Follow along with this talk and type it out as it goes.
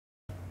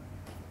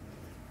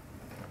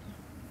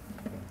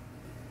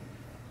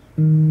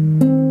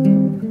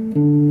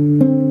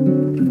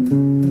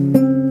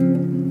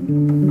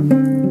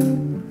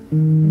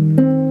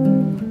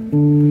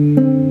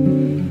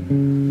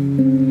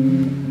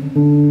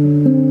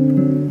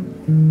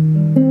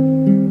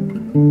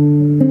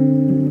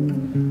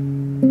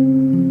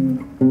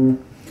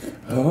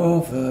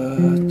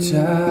Over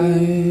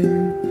time,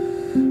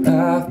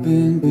 I've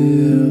been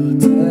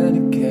building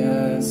a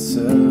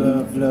castle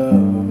of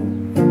love,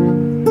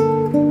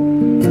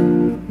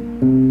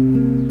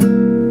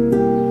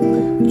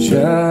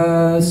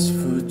 just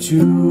for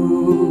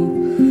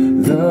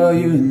you, though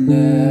you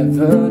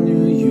never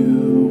knew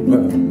you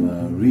were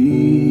my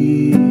reason.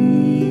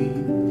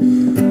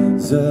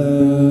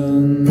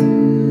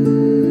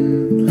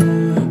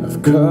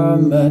 I've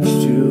come much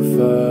too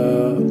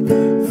far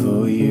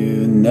for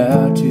you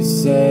now to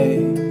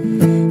say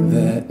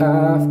that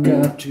I've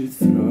got to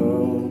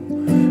throw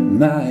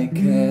my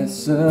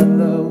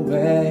castle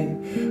away.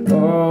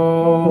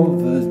 All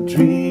the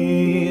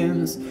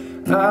dreams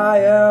I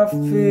have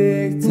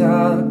picked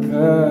are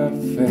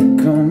perfect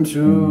come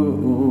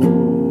true,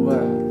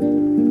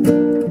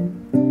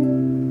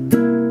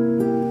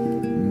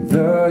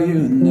 though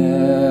you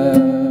never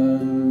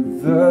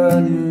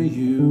knew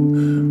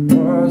you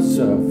was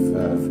of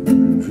I've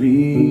been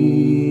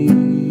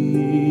dreaming.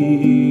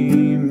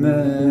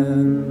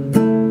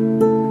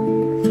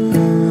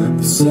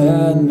 The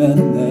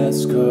Sandman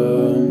has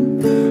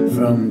come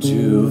from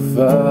too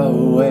far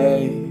away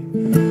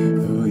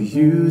for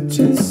you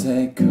to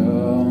say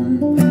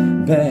come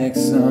back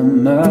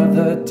some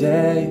other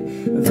day.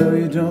 Though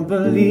you don't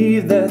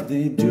believe that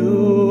they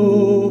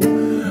do,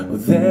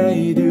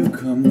 they do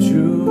come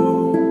true.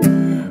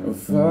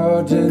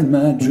 For did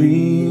my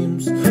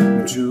dreams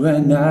come true,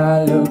 and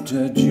I looked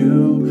at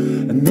you,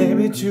 and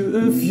maybe too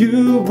if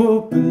you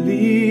will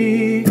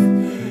believe,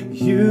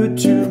 you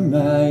too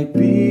might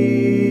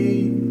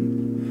be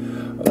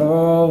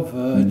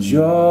overjoyed,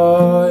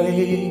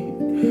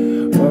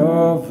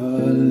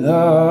 over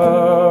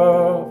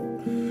love,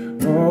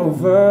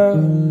 over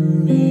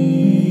me.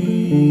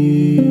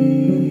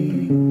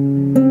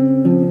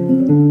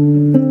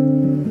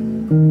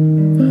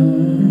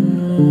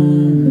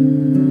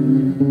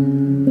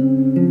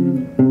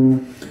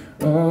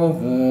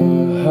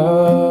 Over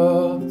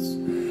hearts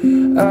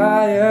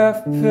I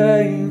have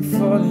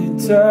painfully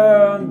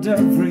turned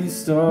every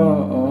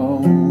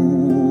stone,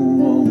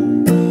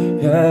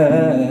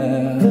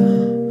 yeah,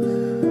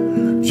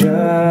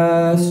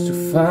 just to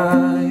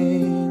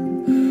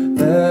find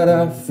that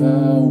I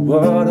found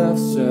what I've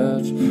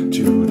searched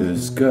to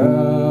discover.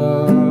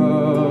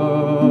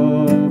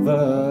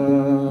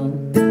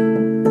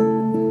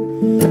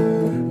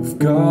 I've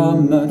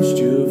gone much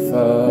too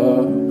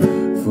far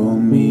for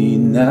me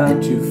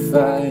not to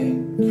find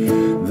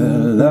the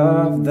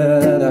love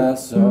that I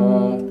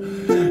sought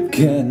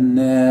can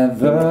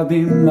never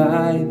be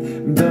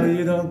mine. Though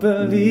you don't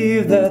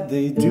believe that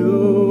they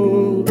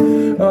do,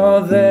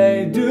 or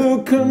they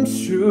do come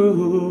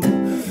true.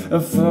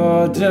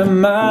 For did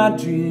my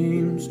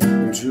dreams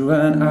come true,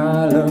 and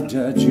I looked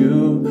at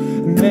you,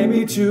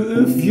 maybe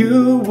too if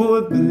you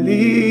would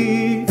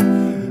believe,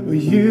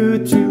 you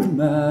too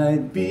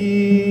might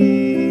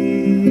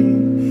be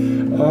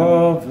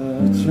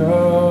overjoyed,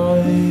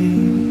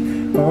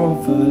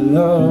 over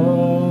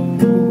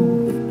love,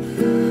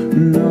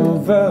 and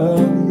over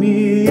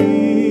me.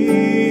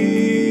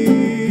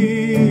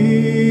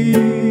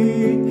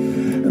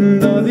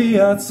 And though the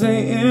odds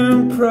say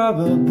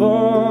improbable,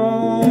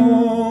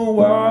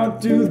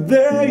 what do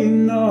they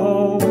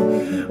know?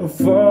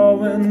 For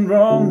when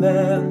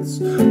romance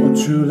or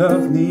true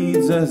love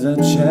needs as a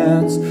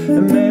chance,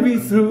 and maybe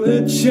through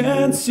a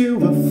chance you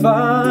will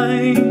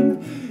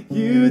find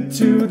you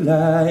too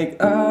like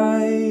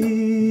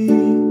I,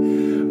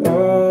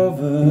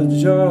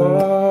 overjoyed,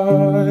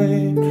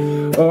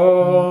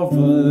 over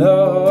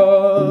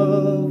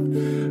love,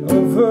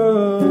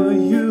 over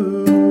you.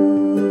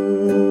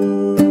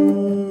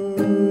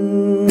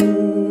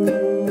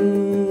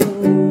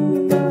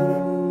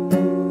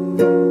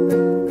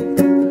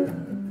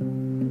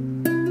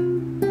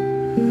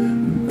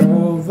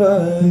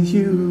 Over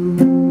you.